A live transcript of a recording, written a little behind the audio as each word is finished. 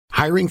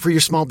Hiring for your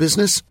small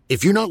business?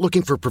 If you're not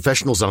looking for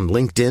professionals on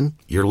LinkedIn,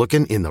 you're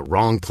looking in the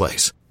wrong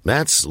place.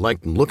 That's like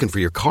looking for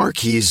your car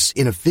keys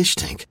in a fish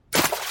tank.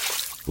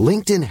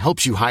 LinkedIn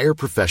helps you hire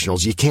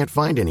professionals you can't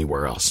find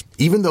anywhere else,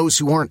 even those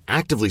who aren't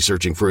actively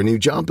searching for a new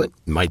job but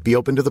might be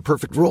open to the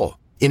perfect role.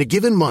 In a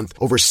given month,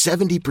 over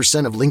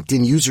 70% of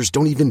LinkedIn users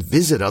don't even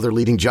visit other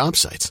leading job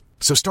sites.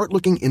 So start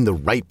looking in the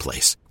right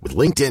place. With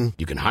LinkedIn,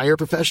 you can hire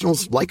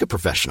professionals like a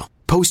professional.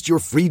 Post your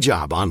free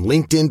job on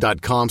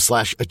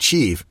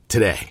linkedin.com/achieve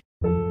today.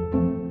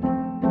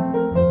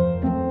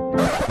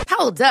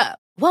 Hold up.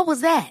 What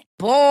was that?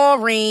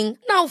 Boring.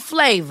 No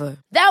flavor.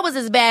 That was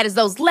as bad as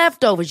those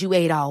leftovers you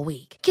ate all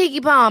week.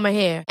 Keke Palmer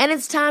here, and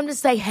it's time to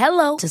say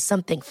hello to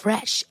something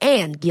fresh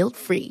and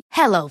guilt-free.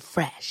 Hello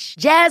Fresh.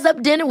 Jazz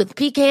up dinner with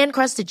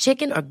pecan-crusted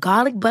chicken or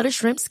garlic butter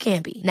shrimp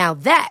scampi. Now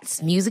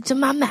that's music to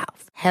my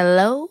mouth.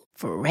 Hello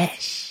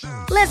Fresh.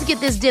 Let's get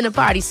this dinner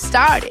party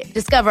started.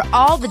 Discover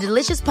all the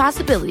delicious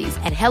possibilities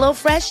at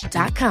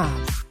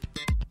hellofresh.com.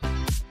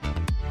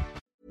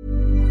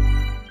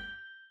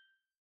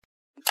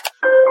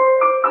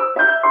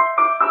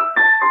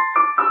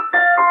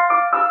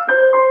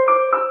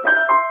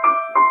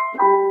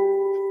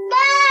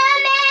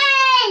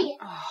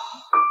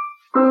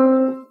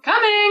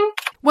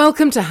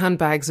 Welcome to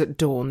Handbags at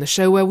Dawn, the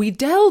show where we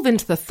delve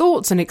into the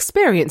thoughts and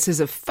experiences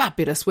of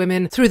fabulous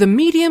women through the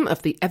medium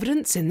of the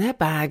evidence in their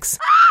bags.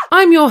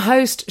 I'm your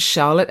host,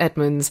 Charlotte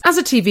Edmonds. As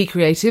a TV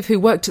creative who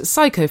worked at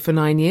Psycho for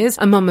 9 years,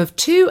 a mum of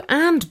 2,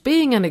 and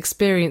being an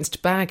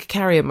experienced bag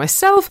carrier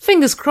myself,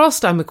 fingers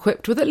crossed I'm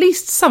equipped with at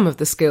least some of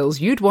the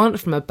skills you'd want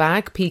from a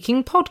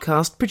bag-peaking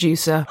podcast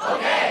producer.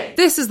 Okay.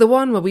 This is the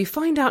one where we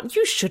find out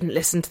you shouldn't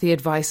listen to the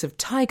advice of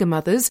tiger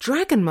mothers.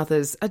 Dragon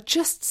mothers are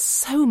just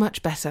so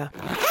much better.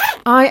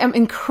 I am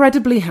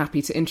incredibly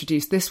happy to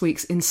introduce this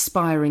week's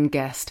inspiring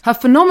guest. Her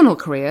phenomenal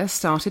career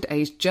started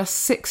aged just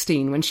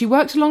 16 when she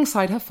worked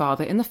alongside her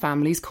father in the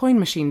family's coin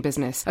machine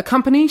business, a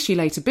company she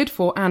later bid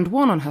for and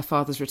won on her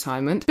father's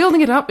retirement,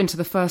 building it up into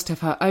the first of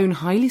her own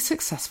highly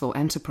successful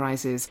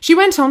enterprises. She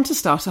went on to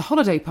start a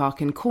holiday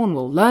park in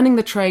Cornwall, learning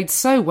the trade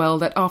so well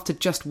that after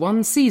just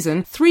 1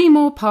 season, 3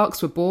 more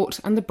parks were bought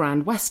and the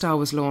brand Westar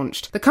was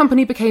launched. The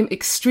company became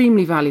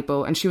extremely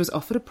valuable and she was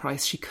offered a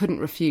price she couldn't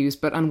refuse,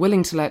 but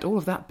unwilling to let all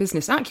of that business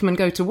acumen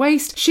go to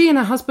waste, she and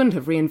her husband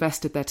have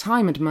reinvested their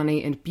time and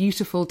money in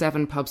beautiful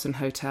Devon pubs and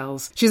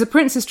hotels. She's a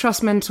Prince's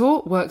Trust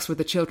mentor, works with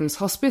the Children's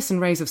Hospice and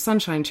Rays of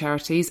Sunshine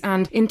charities,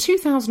 and in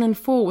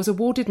 2004 was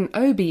awarded an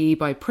OBE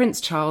by Prince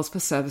Charles for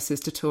services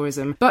to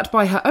tourism. But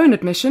by her own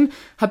admission,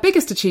 her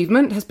biggest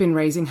achievement has been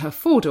raising her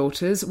 4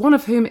 daughters, one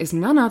of whom is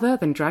none other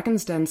than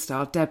Dragon's Den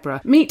star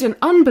Deborah. Meet an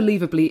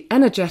unbelievably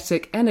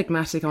energetic,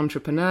 enigmatic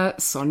entrepreneur,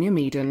 Sonia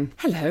Meaden.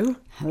 Hello.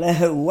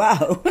 Hello,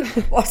 wow,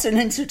 what an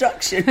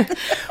introduction.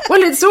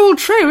 Well, it's all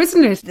true,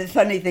 isn't it? The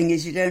funny thing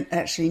is you don't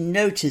actually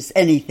notice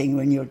anything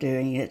when you're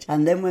doing it.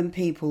 And then when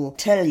people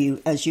tell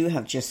you, as you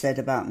have just said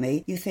about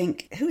me, you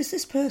think, who is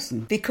this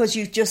person? Because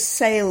you've just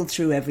sailed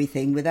through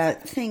everything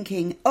without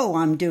thinking, oh,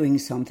 I'm doing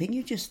something.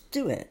 You just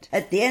do it.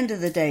 At the end of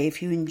the day,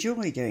 if you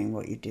enjoy doing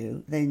what you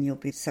do, then you'll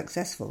be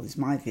successful, is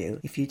my view.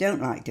 If you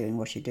don't like doing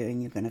what you're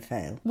doing, you're going to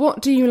fail.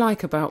 What do you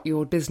like about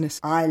your business?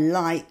 I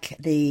like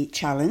the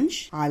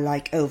challenge. I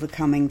like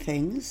overcoming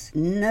things.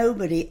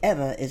 Nobody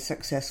ever is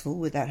successful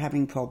without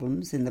having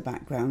problems in the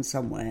background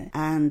somewhere.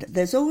 And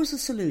there's always a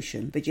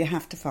solution, but you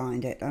have to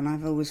find it. And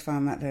I've always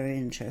found that very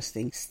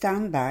interesting.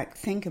 Stand back,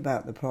 think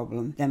about the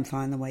problem, then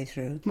find the way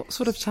through. What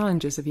sort of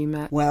challenges have you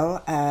met?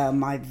 Well,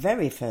 my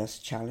very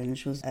first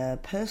challenge was a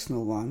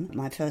personal one.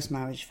 My first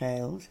marriage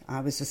failed.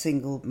 I was a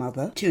single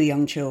mother, 2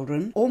 young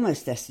children,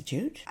 almost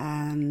destitute.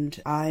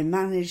 And I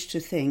managed to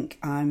think,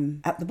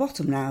 I'm at the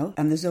bottom now,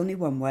 and there's only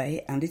one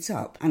way, and it's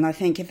up. And I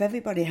think if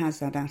everybody has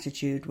that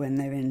attitude when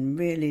they're in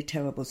really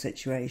terrible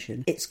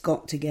situation, it's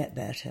got to get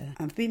better.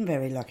 I've been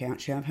very lucky,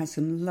 actually. I've had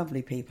some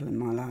lovely people in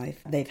my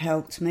life. They've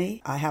helped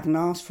me. I haven't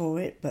asked for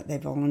it, but they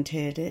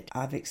volunteered it.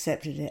 I've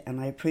accepted it and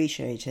I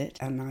appreciate it,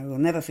 and I will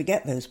never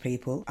forget those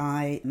people.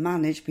 I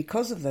managed,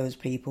 because of those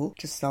people,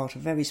 to start a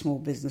very small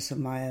business of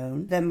my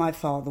own. Then my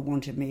father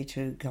wanted me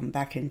to come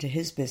back into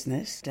his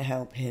business to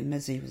help him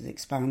as he was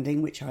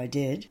expanding, which I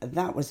did.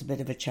 That was a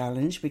bit of a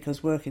challenge,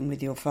 because working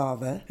with your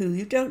father, who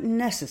you don't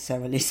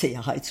necessarily see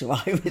eye to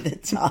eye with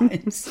at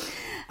times,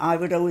 I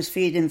would always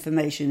feed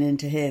information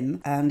into him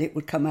and it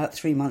would come out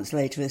 3 months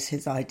later as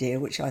his idea,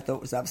 which I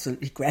thought was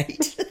absolutely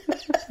great.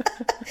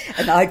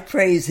 And I'd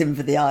praise him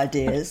for the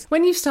ideas.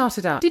 When you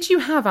started out, did you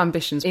have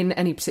ambitions in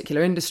any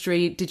particular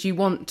industry? Did you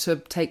want to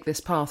take this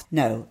path?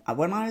 No.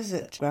 When I was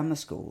at grammar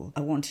school,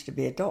 I wanted to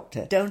be a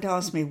doctor. Don't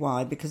ask me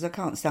why, because I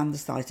can't stand the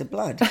sight of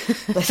blood.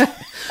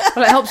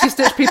 Well, it helps you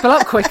stitch people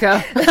up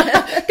quicker. Get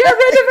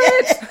rid of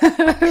it!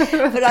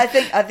 But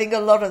I think a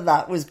lot of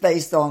that was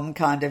based on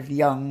kind of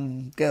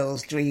young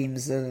girls'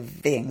 dreams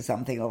of being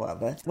something or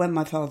other. When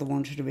my father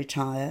wanted to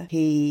retire,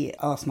 he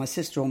asked my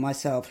sister or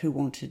myself who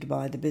wanted to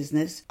buy the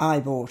business. I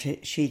bought it.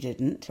 it, she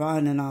didn't.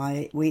 Brian and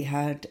I, we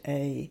had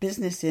a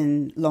business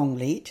in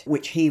Longleat,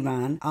 which he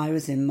ran. I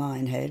was in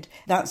Minehead.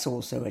 That's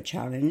also a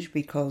challenge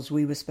because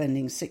we were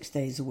spending 6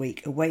 days a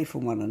week away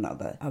from one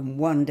another and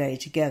one day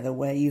together,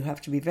 where you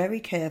have to be very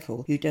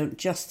careful. You don't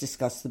just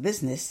discuss the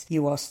business.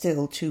 You are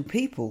still two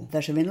people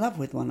that are in love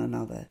with one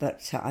another.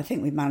 But I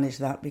think we managed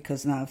that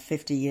because now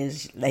 50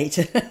 years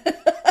later...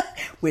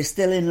 we're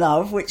still in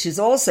love, which is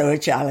also a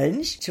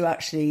challenge to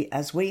actually,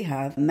 as we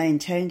have,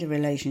 maintained a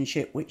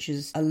relationship which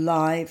is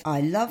alive.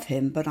 I love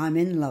him, but I'm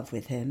in love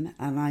with him,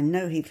 and I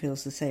know he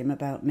feels the same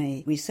about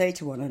me. We say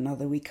to one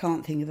another, we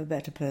can't think of a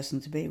better person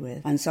to be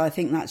with. And so I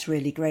think that's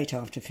really great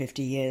after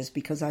 50 years,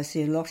 because I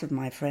see a lot of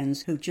my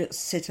friends who just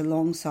sit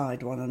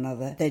alongside one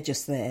another. They're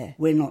just there.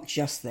 We're not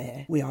just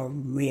there. We are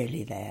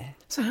really there.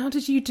 So how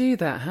did you do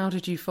that? How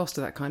did you foster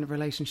that kind of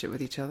relationship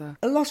with each other?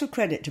 A lot of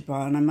credit to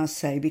Brian, I must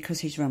say, because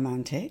he's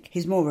romantic.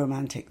 He's more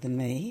romantic than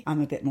me.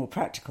 I'm a bit more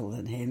practical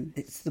than him.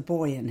 It's the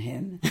boy in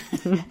him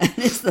and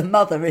it's the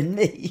mother in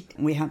me.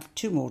 We have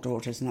 2 more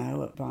daughters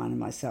now, Brian and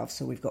myself,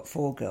 so we've got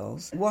 4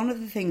 girls. One of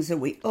the things that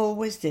we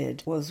always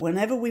did was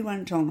whenever we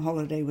went on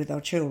holiday with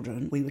our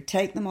children, we would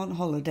take them on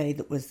holiday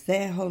that was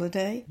their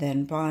holiday.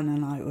 Then Brian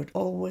and I would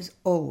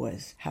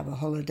always have a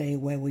holiday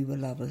where we were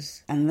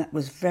lovers. And that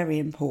was very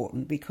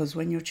important, because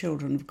when your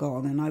children have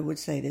gone, and I would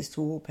say this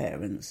to all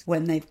parents,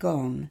 when they've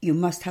gone, you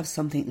must have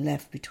something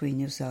left between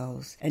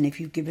yourselves. And if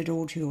you give it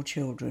all to your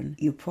children,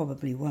 you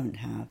probably won't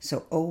have.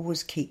 So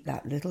always keep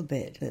that little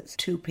bit that's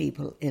 2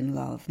 people in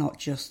love, not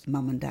just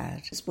mum and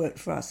dad. It's worked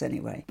for us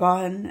anyway.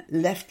 Brian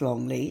left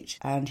Longleat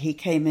and he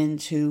came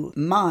into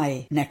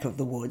my neck of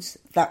the woods.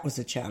 That was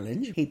a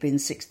challenge. He'd been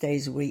 6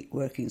 days a week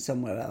working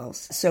somewhere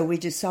else. So we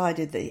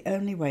decided the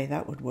only way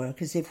that would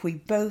work is if we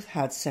both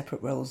had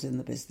separate roles in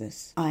the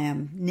business. I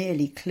am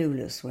nearly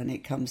clueless when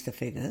it comes to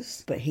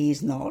figures, but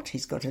he's not.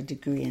 He's got a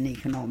degree in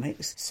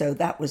economics. So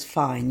that was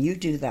fine. You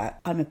do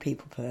that. I'm a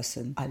people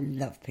person. I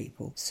love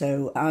people.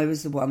 So I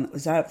was the one that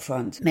was out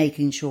front,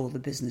 making sure the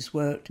business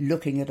worked,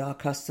 looking at our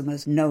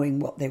customers, knowing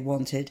what they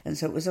wanted. And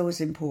so it was always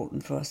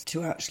important for us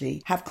to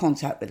actually have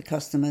contact with the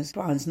customers.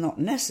 Brian's not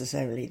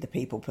necessarily the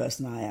people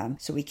person I am,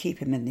 so we keep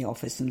him in the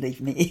office and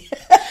leave me.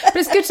 But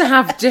it's good to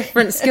have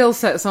different skill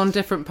sets on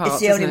different parts.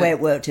 It's the only way it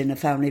worked in a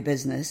family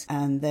business.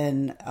 And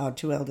then our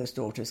 2 eldest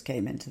daughters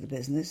came into the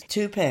business.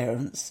 2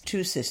 parents,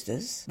 2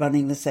 sisters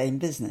running the same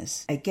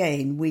business.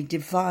 Again, we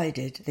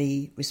divided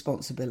the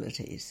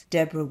responsibilities.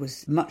 Deborah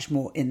was much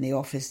more in the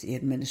office, the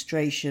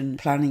administration,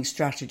 planning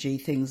strategy,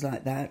 things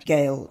like that.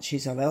 Gail,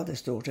 she's our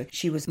eldest daughter,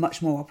 she was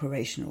much more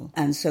operational.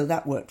 And so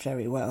that worked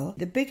very well.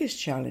 The biggest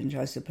challenge,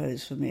 I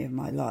suppose, for me in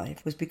my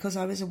life was because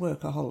I was a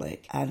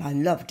workaholic and I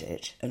loved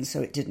it. And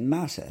so it didn't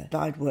matter.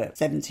 I'd work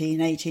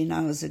 17, 18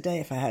 hours a day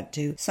if I had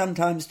to,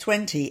 sometimes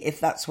 20 if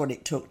that's what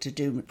it took to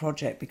do the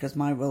project, because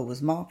my role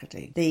was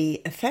marketing.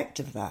 The effect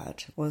of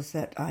that was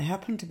that I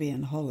happened to be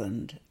in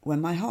Holland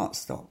when my heart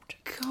stopped.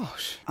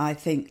 Gosh. I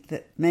think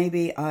that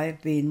maybe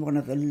I've been one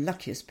of the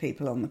luckiest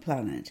people on the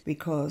planet,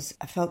 because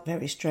I felt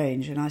very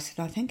strange and I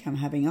said, I think I'm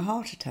having a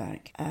heart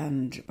attack.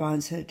 And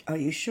Brian said, are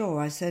you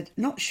sure? I said,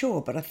 not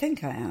sure, but I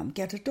think I am.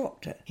 Get a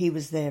doctor. He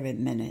was there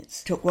in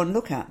minutes, took one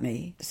look at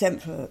me,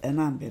 sent for an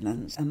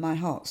ambulance, and my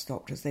heart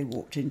stopped as they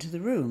walked into the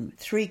room.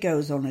 3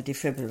 goes on a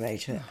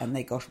defibrillator and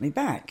they got me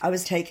back. I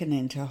was taken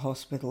into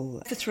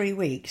hospital for 3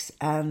 weeks,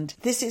 and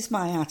this is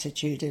my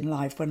attitude in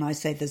life when I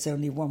say there's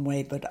only one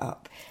way but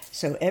up.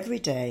 So every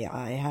day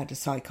I had a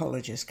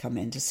psychologist come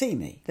in to see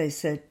me. They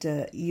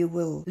said, you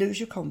will lose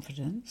your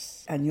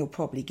confidence and you'll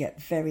probably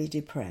get very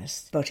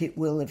depressed, but it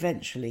will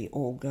eventually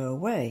all go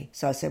away.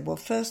 So I said, well,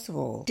 first of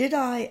all, did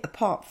I,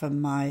 apart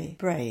from my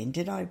brain,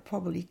 did I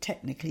probably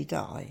technically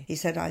die? He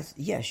said,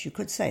 yes, you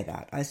could say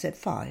that. I said,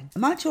 fine.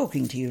 Am I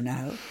talking to you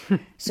now?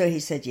 So he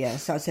said,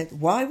 yes. I said,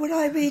 why would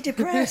I be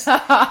depressed? To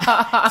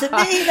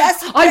me,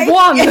 that's the I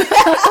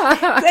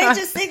won.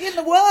 greatest thing in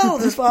the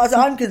world as far as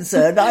I'm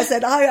concerned. I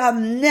said, I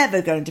am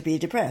never going to be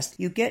depressed.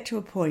 You get to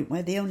a point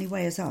where the only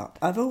way is up.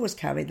 I've always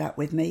carried that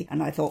with me,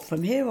 and I thought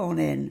from here on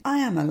in, I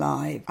am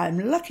alive. I'm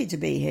lucky to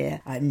be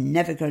here. I'm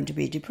never going to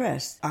be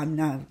depressed. I'm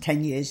now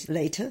 10 years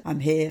later. I'm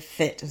here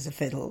fit as a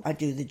fiddle. I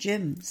do the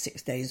gym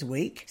 6 days a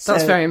week.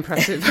 That's very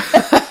impressive.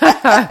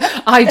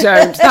 I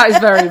don't. That is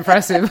very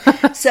impressive.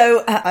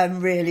 So I'm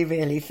really,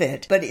 really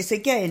fit. But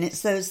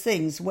it's those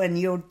things when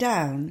you're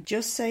down,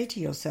 just say to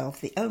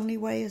yourself, the only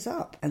way is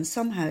up. And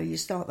somehow you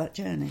start that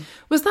journey.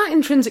 Was that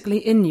intrinsically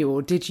in you,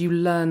 or did you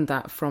learn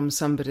that from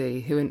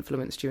somebody who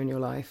influenced you in your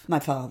life? My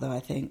father, I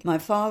think. My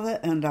father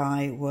and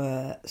I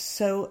were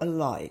so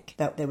alike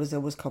that there was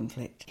always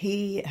conflict.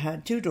 He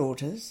had 2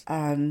 daughters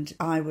and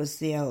I was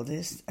the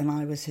eldest and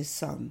I was his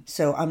son.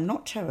 So I'm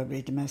not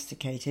terribly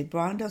domesticated.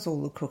 Brian does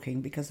all the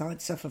cooking because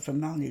I'd suffer from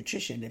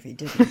malnutrition if he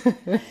didn't.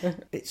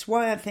 It's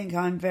why I think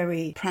I'm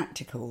very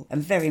practical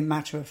and very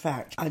matter of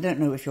fact. I don't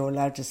know if you're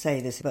allowed to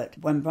say this, but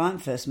when Brian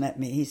first met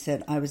me, he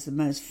said I was the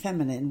most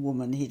feminine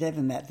woman he'd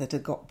ever met that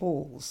had got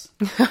balls.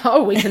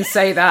 Oh, we can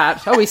say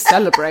that. Oh, we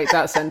celebrate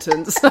that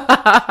sentence.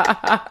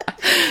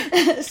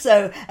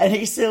 So, and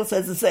he still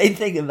says the same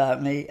thing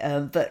about me,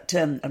 but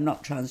I'm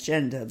not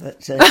transgender, but...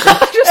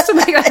 Just to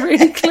make that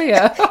really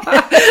clear.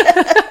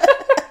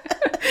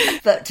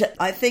 But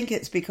I think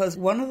it's because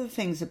one of the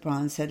things that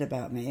Brian said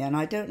about me, and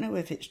I don't know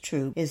if it's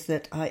true, is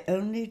that I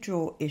only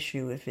draw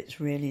issue if it's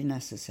really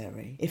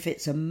necessary. If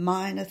it's a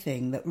minor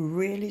thing that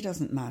really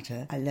doesn't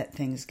matter, I let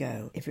things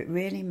go. If it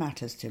really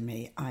matters to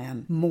me, I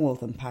am more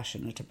than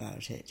passionate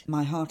about it.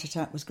 My heart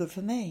attack was good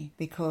for me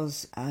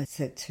because I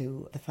said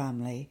to the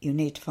family, you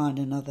need to find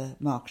another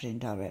marketing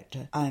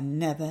director. I'm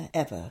never,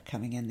 ever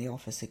coming in the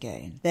office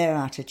again. Their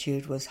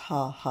attitude was,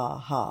 ha, ha,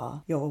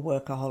 ha, you're a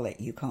workaholic,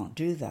 you can't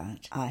do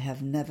that. I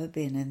have never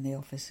been in the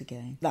office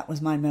again. That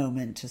was my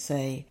moment to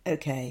say,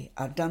 okay,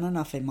 I've done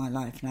enough in my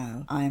life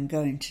now. I am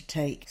going to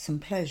take some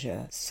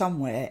pleasure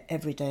somewhere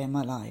every day in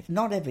my life.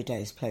 Not every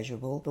day is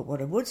pleasurable, but what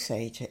I would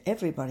say to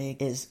everybody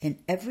is in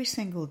every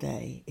single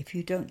day, if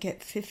you don't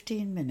get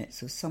 15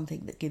 minutes of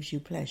something that gives you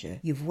pleasure,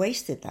 you've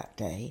wasted that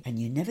day and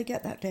you never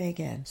get that day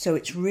again. So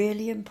it's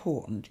really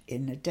important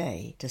in a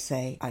day to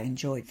say, I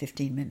enjoyed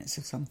 15 minutes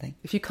of something.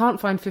 If you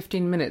can't find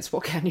 15 minutes,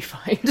 what can you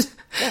find?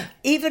 Yeah.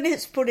 Even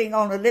it's putting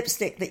on a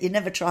lipstick that you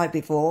never tried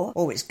before,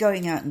 or it's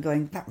going out and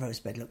going, that rose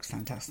bed looks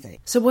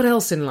fantastic. So what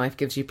else in life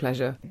gives you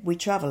pleasure? We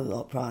travel a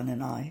lot, Brian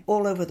and I,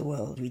 all over the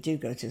world. We do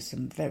go to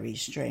some very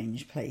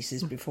strange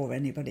places before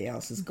anybody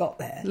else has got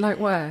there. Like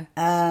where?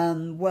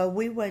 Well,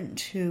 we went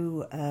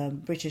to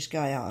British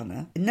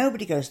Guyana.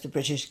 Nobody goes to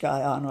British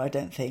Guyana, I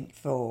don't think,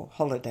 for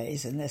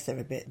holidays, unless they're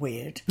a bit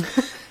weird.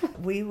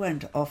 We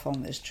went off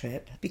on this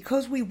trip.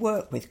 Because we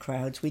work with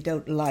crowds, we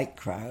don't like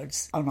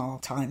crowds on our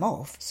time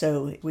off.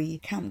 So we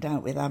camped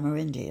out with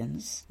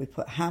Amerindians. We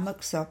put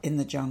hammocks up in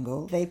the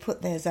jungle. They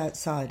put theirs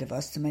outside of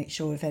us to make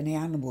sure if any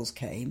animals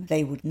came,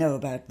 they would know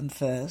about them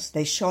first.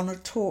 They shone a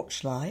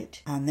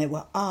torchlight and there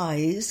were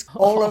eyes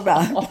all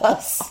around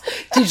us.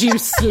 Did you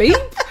sleep?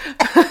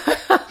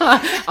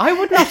 I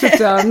would not have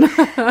done.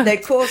 They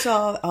caught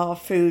our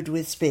food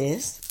with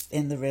spears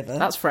in the river.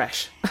 That's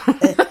fresh.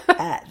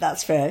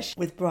 That's fresh.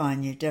 With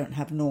Brian, you don't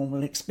have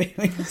normal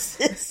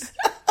experiences.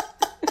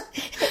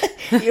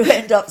 You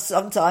end up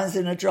sometimes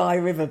in a dry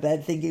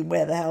riverbed thinking,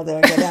 where the hell do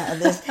I get out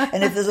of this?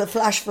 And if there's a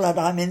flash flood,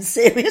 I'm in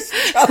serious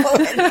trouble.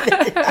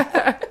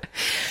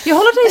 Your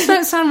holidays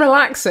don't sound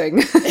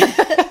relaxing.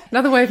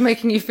 Another way of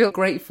making you feel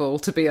grateful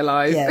to be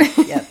alive.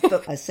 Yeah.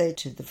 But I say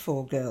to the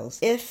 4 girls,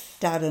 if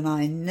Dad and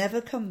I never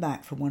come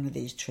back from one of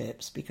these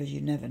trips, because you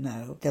never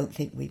know, don't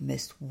think we've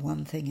missed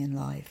one thing in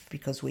life,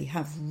 because we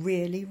have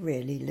really,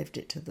 really lived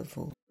it to the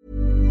full.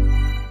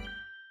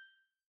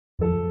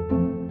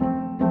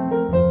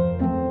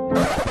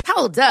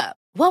 Hold up.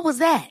 What was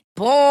that?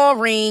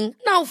 Boring.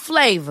 No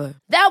flavor.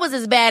 That was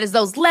as bad as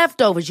those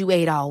leftovers you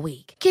ate all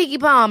week. Keke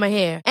Palmer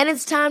here, and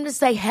it's time to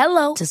say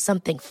hello to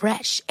something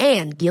fresh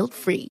and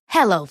guilt-free.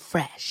 Hello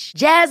Fresh.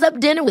 Jazz up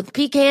dinner with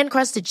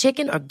pecan-crusted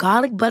chicken or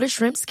garlic butter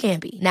shrimp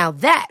scampi. Now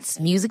that's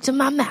music to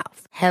my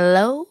mouth.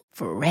 Hello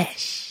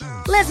Fresh.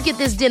 Let's get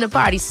this dinner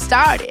party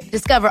started.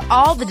 Discover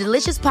all the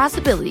delicious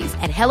possibilities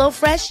at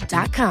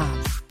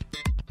HelloFresh.com.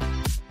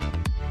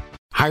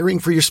 Hiring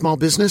for your small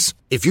business?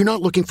 If you're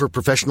not looking for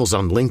professionals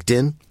on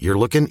LinkedIn, you're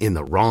looking in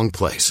the wrong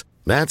place.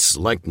 That's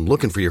like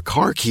looking for your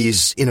car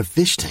keys in a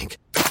fish tank.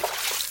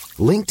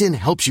 LinkedIn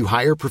helps you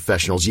hire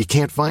professionals you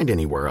can't find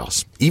anywhere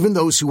else, even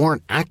those who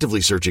aren't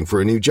actively searching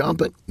for a new job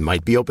but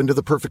might be open to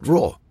the perfect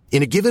role.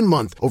 In a given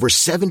month, over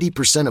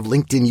 70% of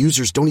LinkedIn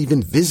users don't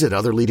even visit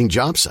other leading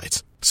job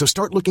sites. So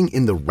start looking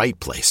in the right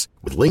place.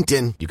 With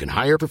LinkedIn, you can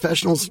hire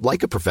professionals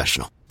like a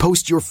professional.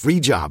 Post your free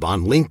job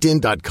on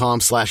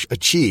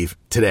linkedin.com/achieve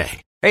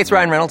today. Hey, it's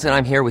Ryan Reynolds, and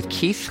I'm here with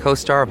Keith,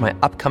 co-star of my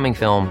upcoming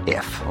film,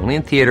 If, only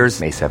in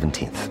theaters May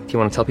 17th. Do you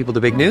want to tell people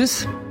the big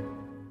news?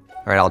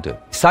 All right, I'll do it.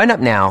 Sign up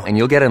now and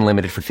you'll get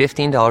unlimited for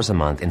 $15 a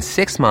month and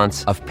 6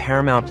 months of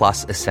Paramount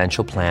Plus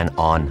Essential Plan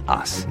on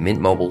us.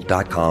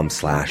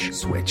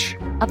 MintMobile.com/switch.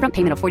 Upfront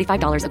payment of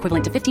 $45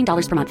 equivalent to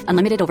 $15 per month.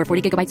 Unlimited over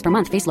 40 gigabytes per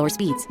month. Face lower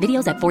speeds.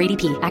 Videos at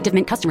 480p. Active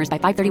Mint customers by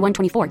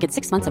 531.24 get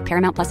 6 months of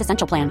Paramount Plus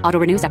Essential Plan. Auto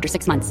renews after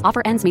 6 months.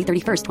 Offer ends May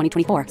 31st,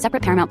 2024.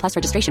 Separate Paramount Plus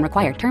registration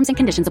required. Terms and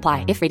conditions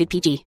apply if rated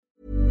PG.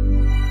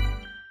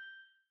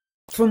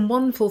 From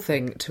one full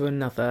thing to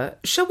another,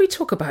 shall we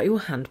talk about your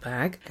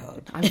handbag?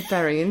 God. I'm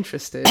very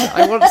interested.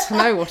 I want to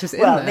know what is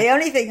in Well, there. the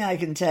only thing I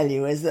can tell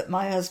you is that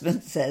my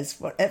husband says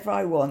whatever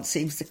I want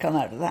seems to come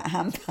out of that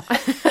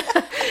handbag.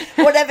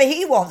 Whatever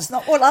he wants,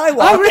 not what I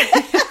want. Oh, really?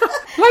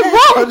 Like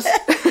what?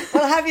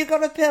 Well, have you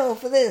got a pill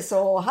for this?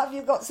 Or have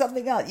you got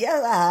something else?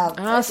 Yes, I have.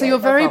 So Okay, you're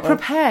no very problem.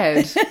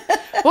 prepared.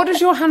 What does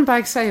your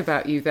handbag say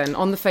about you then,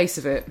 on the face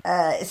of it?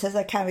 It says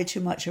I carry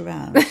too much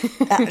around,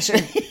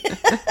 actually.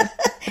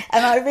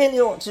 And I really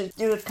ought to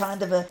do a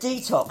kind of a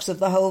detox of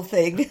the whole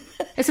thing.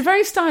 It's a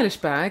very stylish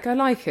bag. I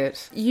like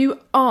it. You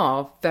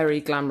are very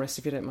glamorous,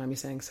 if you don't mind me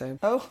saying so.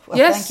 Oh, well,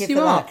 yes, thank you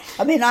for that.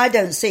 I mean, I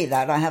don't see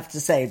that, I have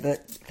to say,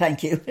 but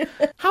thank you.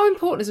 How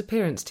important is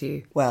appearance to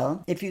you?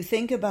 Well, if you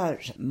think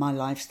about my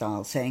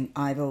lifestyle, saying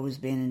I've always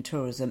been in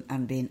tourism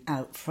and been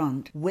out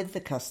front with the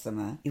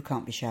customer, you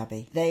can't be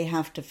shabby. They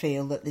have to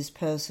feel that this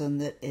person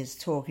that is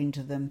talking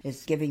to them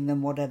is giving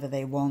them whatever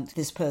they want.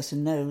 This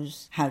person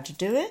knows how to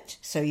do it,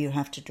 so you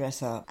have to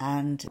dress up.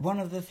 And one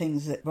of the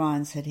things that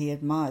Brian said he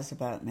admires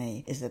about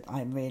me is that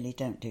I really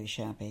don't do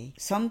shabby.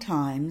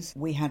 Sometimes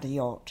we had a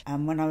yacht,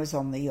 and when I was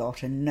on the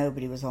yacht and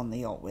nobody was on the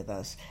yacht with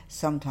us,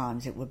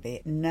 sometimes it would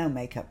be no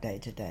makeup day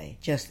today.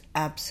 Just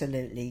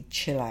absolutely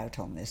chill out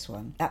on this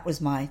one. That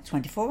was my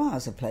 24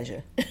 hours of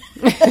pleasure.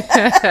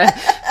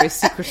 Very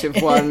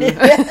secretive one.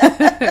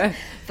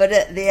 But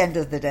at the end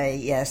of the day,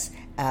 yes,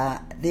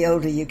 the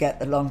older you get,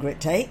 the longer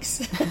it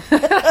takes.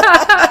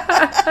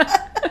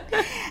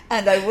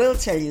 And I will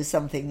tell you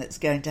something that's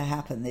going to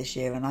happen this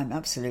year, and I'm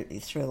absolutely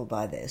thrilled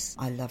by this.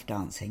 I love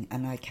dancing,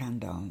 and I can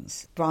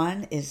dance.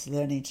 Brian is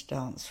learning to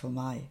dance for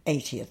my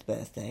 80th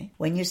birthday.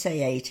 When you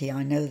say 80,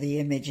 I know the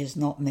image is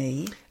not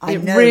me. I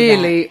know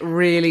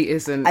really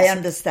isn't. I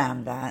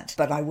understand that,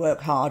 but I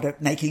work hard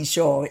at making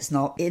sure it's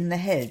not in the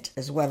head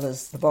as well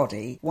as the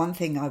body. One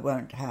thing I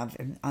won't have,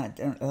 and I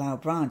don't allow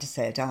Brian to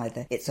say it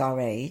either, it's our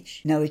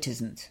age. No, it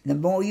isn't. The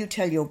more you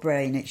tell your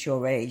brain it's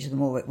your age, the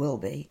more it will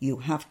be. You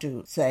have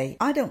to say,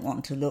 I don't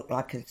want to look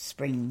like a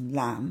spring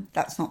lamb.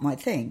 That's not my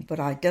thing. But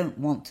I don't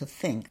want to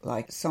think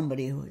like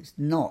somebody who is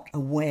not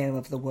aware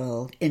of the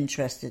world,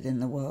 interested in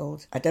the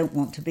world. I don't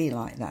want to be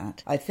like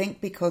that. I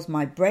think because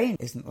my brain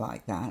isn't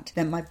like that,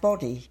 then my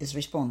body is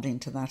responding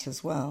to that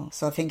as well.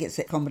 So I think it's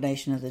a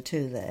combination of the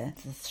two there.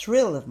 The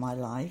thrill of my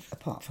life,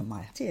 apart from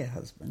my dear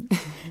husband,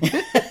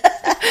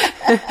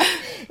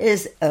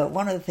 is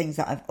one of the things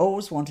that I've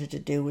always wanted to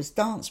do was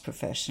dance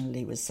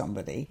professionally with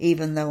somebody,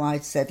 even though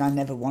I'd said I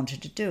never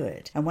wanted to do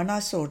it. And when I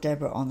saw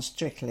Deborah on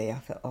Strictly, I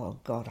thought, oh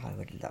God, I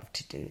would love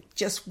to do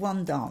just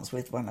one dance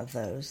with one of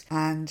those.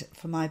 And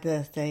for my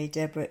birthday,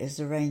 Deborah is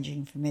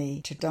arranging for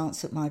me to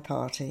dance at my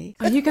party.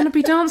 Are you going to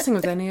be dancing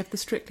with any of the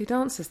Strictly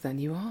dancers then?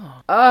 You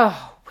are.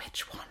 Oh,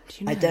 which one do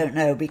you know? I don't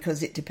know,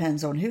 because it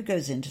depends on who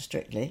goes into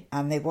Strictly,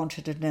 and they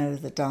wanted to know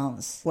the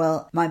dance.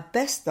 Well, my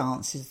best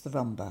dance is the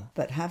rumba,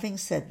 but having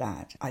said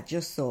that, I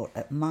just thought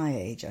at my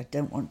age I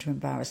don't want to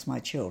embarrass my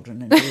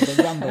children and do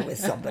the rumba with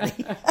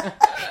somebody.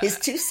 It's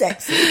too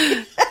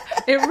sexy.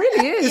 It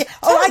really is. Yeah.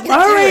 Don't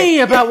worry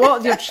about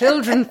what your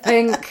children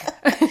think.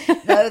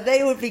 No,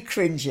 they would be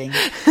cringing.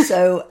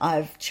 So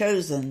I've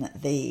chosen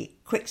the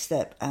quick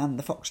step and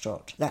the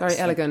foxtrot. That's very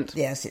elegant.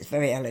 Yes, it's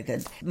very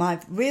elegant. My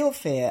real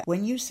fear,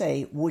 when you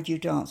say, would you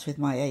dance with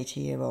my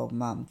 80-year-old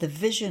mum, the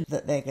vision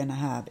that they're going to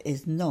have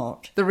is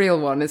not... the real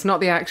one. It's not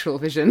the actual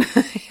vision.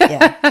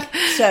 Yeah.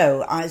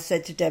 So I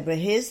said to Deborah,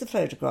 here's the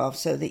photograph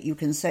so that you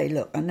can say,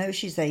 look, I know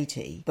she's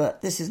 80,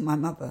 but this is my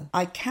mother.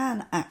 I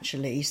can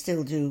actually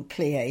still do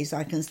pliés.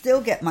 I can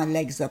still get my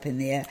legs up in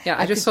the air. Yeah,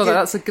 I just saw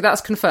that.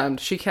 That's confirmed.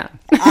 She can.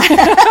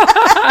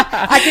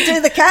 I could do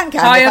the can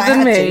higher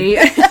than me.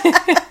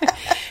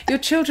 Your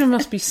children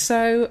must be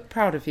so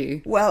proud of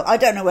you. Well, I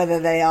don't know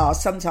whether they are.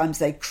 Sometimes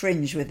they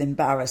cringe with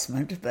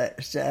embarrassment, but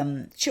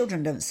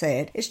children don't say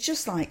it. It's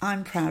just like,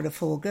 I'm proud of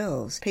 4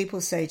 girls. People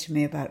say to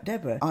me about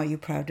Deborah, are you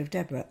proud of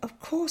Deborah? Of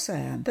course I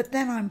am. But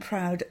then I'm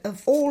proud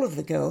of all of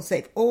the girls.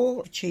 They've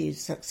all achieved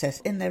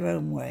success in their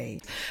own way.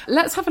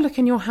 Let's have a look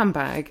in your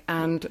handbag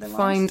and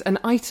find an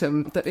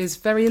item that is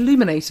very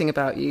illuminating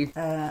about you.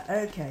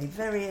 Okay,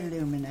 very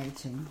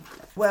illuminating.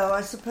 Well,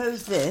 I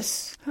suppose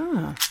this...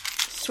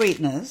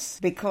 sweeteners,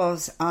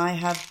 because I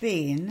have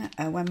been,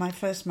 when my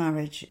first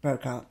marriage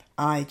broke up,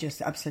 I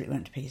just absolutely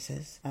went to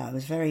pieces. I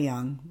was very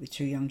young, with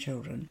 2 young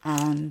children,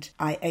 and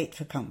I ate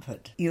for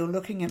comfort. You're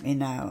looking at me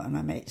now, and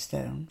I'm 8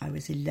 stone. I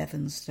was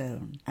 11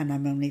 stone, and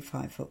I'm only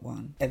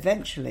 5'1".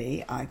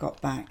 Eventually, I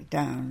got back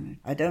down.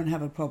 I don't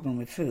have a problem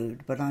with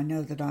food, but I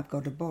know that I've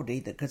got a body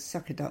that could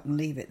suck it up and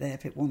leave it there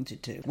if it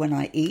wanted to. When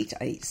I eat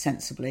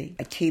sensibly.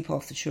 I keep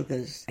off the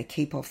sugars. I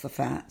keep off the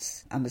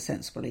fats. I'm a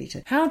sensible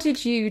eater. How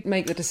did you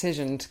make the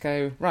decision to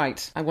go,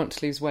 right, I want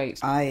to lose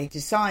weight? I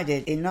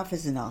decided enough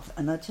is enough,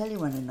 and I'll tell you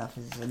when enough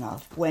is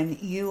enough. When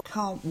you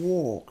can't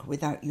walk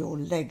without your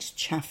legs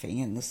chaffing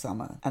in the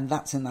summer, and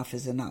that's enough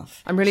is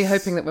enough. I'm really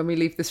hoping that when we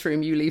leave this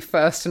room, you leave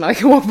first and I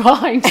can walk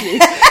behind you,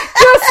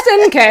 just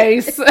in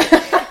case.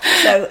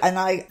 So, and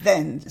I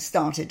then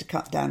started to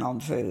cut down on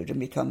food and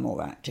become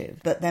more active.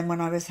 But then when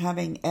I was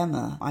having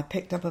Emma, I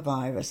picked up a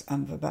virus,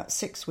 and for about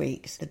 6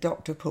 weeks, the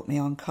doctor put me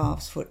on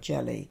calf's foot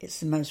jelly. It's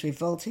the most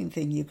revolting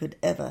thing you could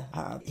ever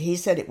have. He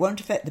said it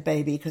won't affect the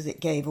baby because it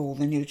gave all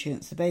the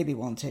nutrients the baby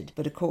wanted.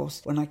 But of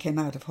course, when I came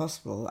out of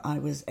hospital, I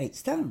was 8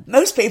 stone.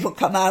 Most people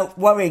come out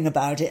worrying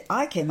about it.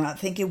 I came out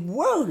thinking,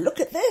 whoa, look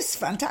at this,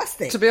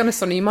 fantastic. To be honest,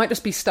 Sonia, you might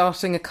just be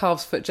starting a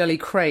calf's foot jelly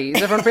craze.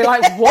 Everyone will be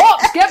like,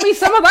 what? Get me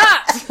some of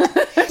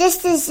that!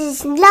 This is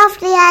as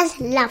lovely as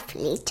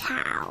Lovely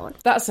Town.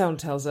 That sound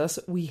tells us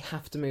we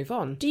have to move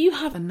on. Do you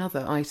have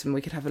another item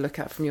we could have a look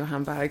at from your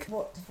handbag?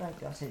 What have I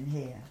got in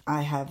here?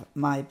 I have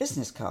my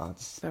business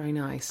cards. Very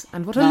nice.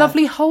 And what a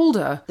lovely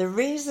holder. The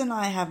reason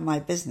I have my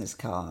business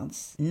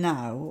cards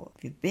now,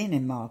 if you've been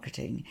in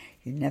marketing,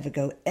 you never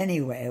go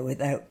anywhere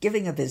without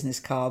giving a business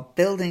card,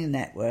 building a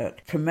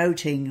network,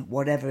 promoting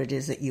whatever it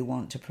is that you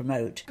want to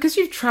promote. Because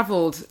you've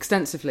travelled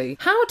extensively,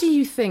 how do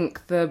you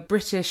think the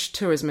British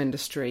tourism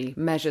industry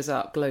measures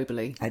up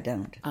globally? I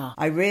don't.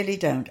 I really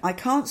don't. I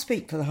can't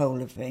speak for the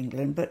whole of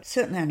England, but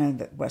certainly I know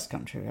the West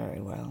Country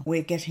very well.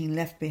 We're getting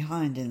left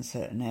behind in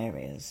certain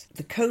areas.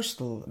 The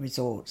coastal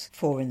resorts,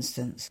 for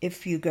instance,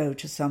 if you go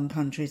to some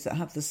countries that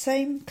have the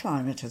same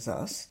climate as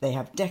us, they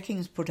have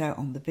deckings put out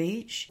on the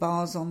beach,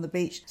 bars on the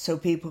beach, so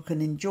people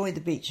can enjoy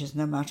the beaches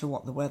no matter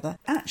what the weather.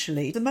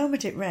 Actually, the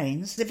moment it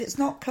rains, if it's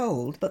not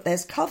cold, but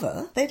there's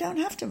cover, they don't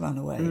have to run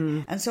away.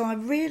 And so I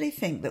really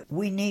think that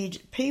we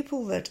need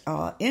people that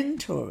are in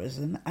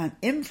tourism and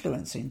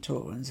influencing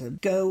tourism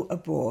go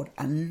abroad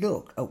and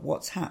look at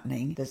what's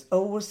happening. There's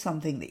always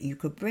something that you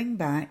could bring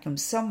back from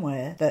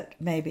somewhere that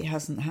maybe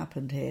hasn't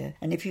happened here.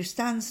 And if you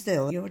stand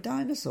still, you're a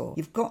dinosaur.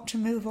 You've got to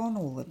move on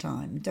all the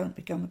time. Don't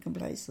become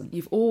complacent.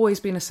 You've always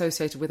been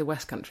associated with the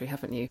West Country,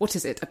 haven't you? What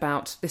is it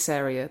about this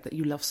area that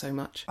you love so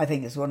much? I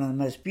think it's one of the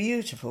most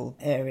beautiful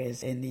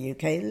areas in the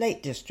UK.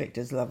 Lake District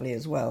is lovely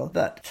as well.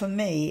 But for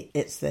me,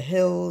 it's the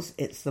hills,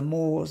 it's the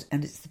moors,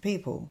 and it's the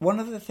people. One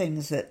of the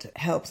things that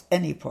helps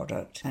any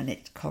product, and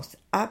it costs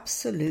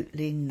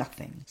absolutely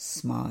nothing,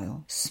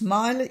 smile.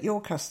 Smile at your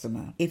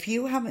customer. If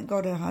you haven't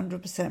got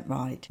 100%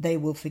 right, they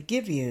will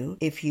forgive you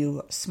if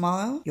you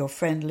smile, you're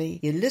friendly,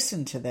 you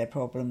listen to their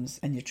problems,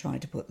 and you try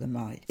to put them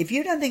right. If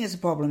you don't think it's a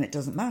problem, it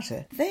doesn't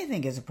matter. If they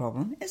think it's a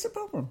problem, it's a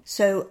problem.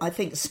 So I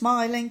think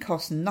smiling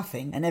costs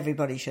nothing, and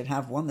everybody should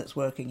have one that's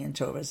working in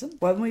tourism.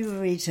 When we were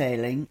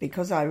retailing,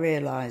 because I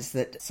realised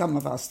that some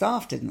of our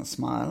staff didn't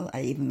smile,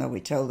 even though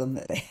we told them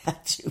that they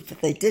had to, but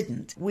they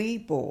didn't, we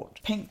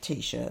bought pink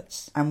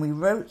T-shirts and we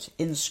wrote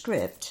in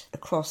script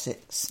across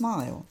it,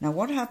 smile. Now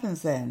what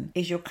happens then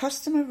is your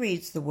customer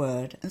reads the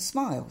word and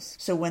smiles.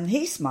 So when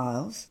he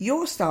smiles,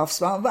 your staff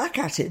smile back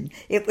at him.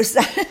 It was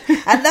that,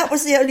 and that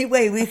was the only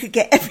way we could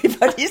get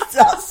everybody to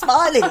start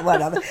smiling at one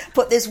another.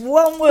 Put this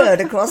one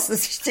word across the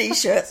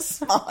T-shirt,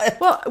 smile.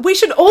 Well, we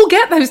should all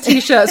get those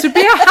T-shirts. We'd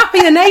be a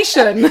happier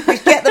nation.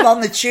 We'd get them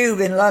on the tube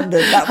in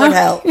London. That would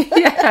help.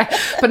 Yeah,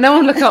 but no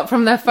one look up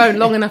from their phone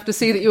long enough to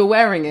see that you were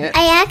wearing it.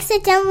 I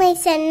accidentally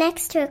sat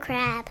next to a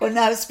crab. Well,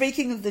 now,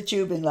 speaking of the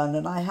tube in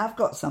London, I have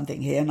got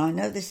something here, and I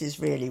know this is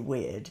really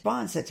weird.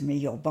 Brian said to me,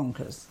 "You're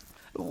bonkers."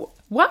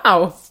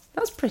 Wow,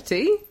 that's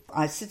pretty.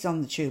 I sit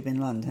on the tube in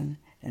London,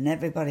 and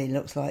everybody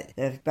looks like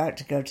they're about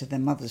to go to their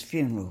mother's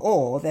funeral.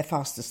 Or they're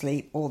fast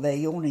asleep, or they're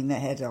yawning their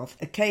head off.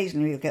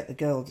 Occasionally you'll get the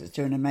girl that's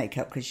doing her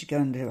makeup because she's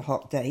going to a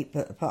hot date,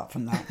 but apart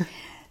from that...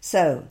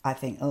 So I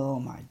think, oh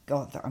my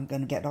God, I'm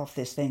going to get off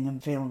this thing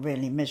and feel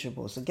really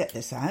miserable. So get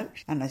this out.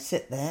 And I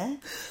sit there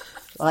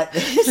like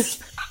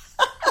this.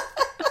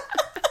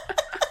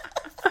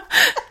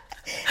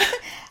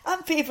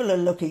 And people are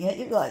looking at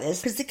you like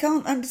this because they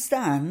can't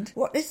understand,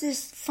 what is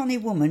this funny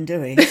woman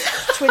doing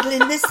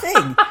twiddling this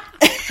thing?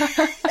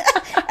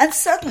 And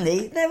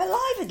suddenly they're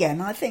alive again.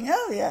 I think,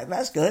 oh yeah,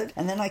 that's good.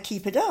 And then I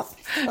keep it up.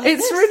 Like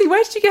It's this. really,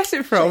 where did you get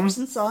it from? Shapes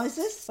and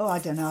sizes. Oh, I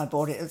don't know. I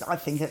bought it. I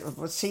think it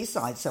was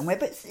Seaside somewhere.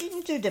 But you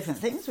can do different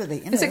things with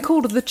it. You know? Is it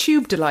called the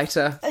Tube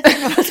Delighter?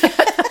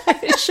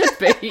 It should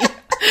be.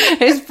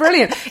 It's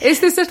brilliant. It's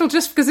this little,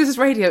 just because this is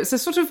radio, it's a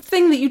sort of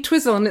thing that you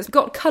twizzle and it's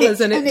got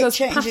colours and it does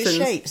changes patterns.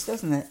 shapes,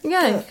 doesn't it?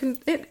 Yeah,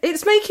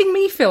 it's making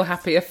me feel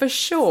happier for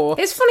sure.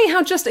 It's funny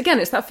how just, again,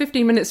 it's that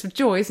 15 minutes of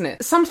joy, isn't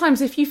it?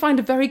 Sometimes if you find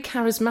a very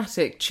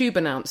charismatic tube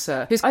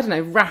announcer who's, I don't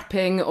know,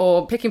 rapping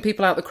or picking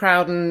people out the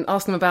crowd and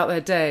asking them about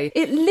their day,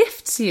 it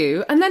lifts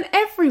you and then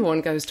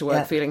everyone goes to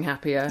work feeling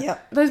happier. Yeah.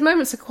 Those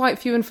moments are quite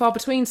few and far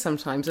between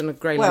sometimes in a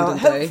grey London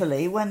day. Well,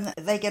 hopefully when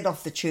they get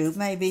off the tube,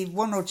 maybe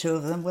one or two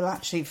of them will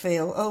actually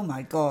feel, oh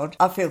my God,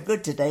 I feel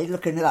good today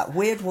looking at that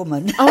weird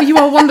woman. Oh, you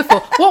are wonderful.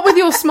 What with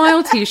your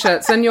smile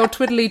T-shirts and your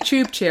twiddly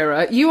tube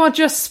cheerer, you are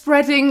just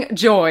spreading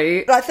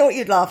joy. I thought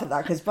you'd laugh at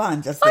that because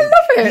Brian just I love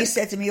it. He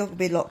said to me, you're going to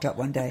be locked up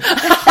one day.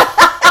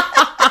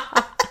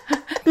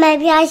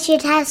 Maybe I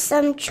should have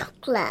some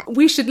chocolate.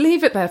 We should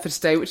leave it there for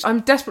today, which I'm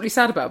desperately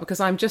sad about because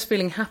I'm just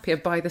feeling happier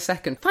by the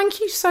second.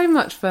 Thank you so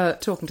much for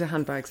talking to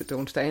Handbags at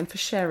Dawn today and for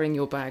sharing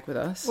your bag with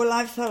us. Well,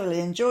 I've thoroughly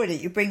enjoyed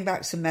it. You bring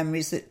back some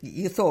memories that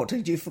you thought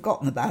you'd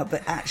forgotten about,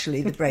 but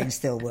actually the brain's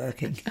still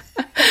working.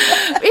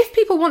 If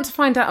people want to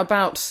find out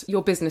about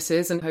your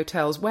businesses and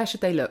hotels, where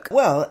should they look?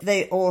 Well,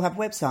 they all have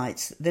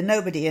websites. The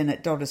Nobody Inn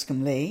at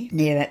Doddescombe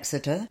near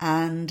Exeter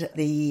and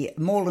the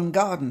Moreland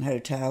Garden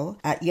Hotel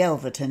at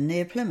Yelverton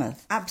near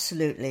Plymouth.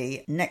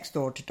 Absolutely next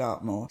door to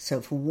Dartmoor.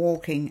 So for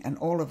walking and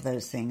all of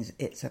those things,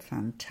 it's a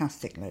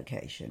fantastic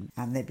location.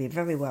 And they'd be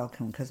very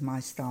welcome because my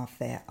staff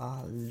there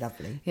are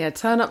lovely. Yeah,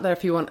 turn up there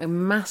if you want a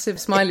massive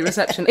smiley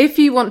reception. If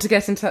you want to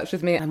get in touch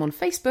with me, I'm on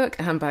Facebook,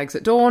 Handbags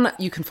at Dawn.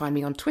 You can find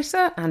me on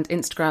Twitter and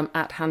Instagram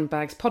at Handbags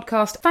Bags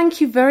podcast. Thank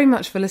you very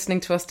much for listening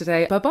to us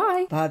today.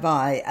 Bye-bye.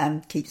 Bye-bye,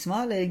 and keep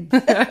smiling.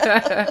 Mommy!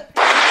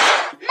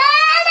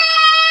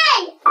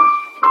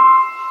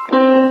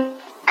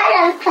 I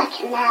love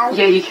cooking now.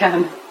 Yeah, you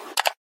can.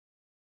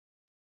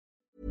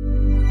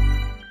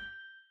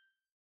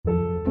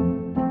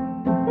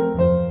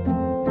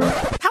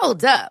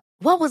 Hold up.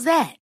 What was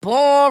that?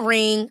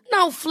 Boring.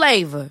 No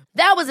flavor.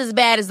 That was as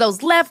bad as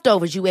those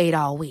leftovers you ate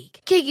all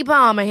week. Keke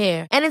Palmer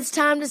here, and it's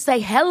time to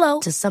say hello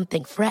to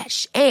something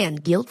fresh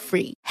and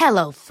guilt-free.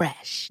 Hello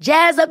Fresh.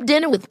 Jazz up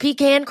dinner with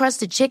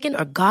pecan-crusted chicken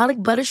or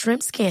garlic butter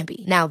shrimp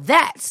scampi. Now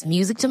that's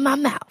music to my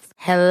mouth.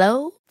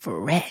 Hello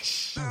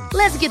Fresh.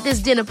 Let's get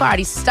this dinner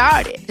party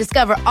started.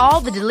 Discover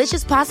all the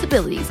delicious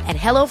possibilities at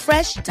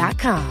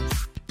HelloFresh.com.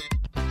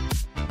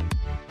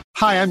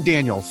 Hi, I'm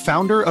Daniel,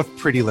 founder of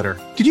Pretty Litter.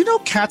 Did you know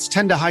cats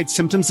tend to hide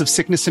symptoms of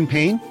sickness and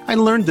pain? I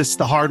learned this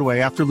the hard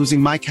way after losing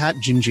my cat,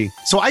 Gingy.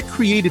 So I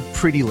created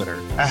Pretty Litter,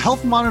 a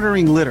health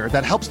monitoring litter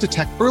that helps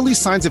detect early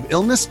signs of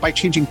illness by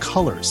changing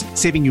colors,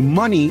 saving you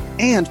money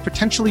and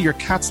potentially your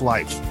cat's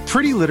life.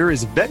 Pretty Litter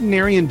is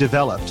veterinarian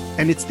developed,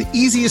 and it's the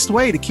easiest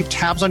way to keep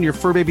tabs on your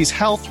fur baby's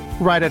health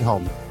right at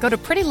home. Go to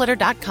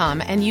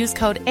prettylitter.com and use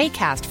code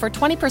ACAST for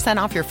 20%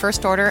 off your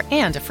first order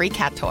and a free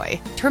cat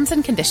toy. Terms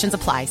and conditions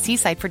apply. See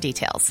site for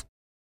details.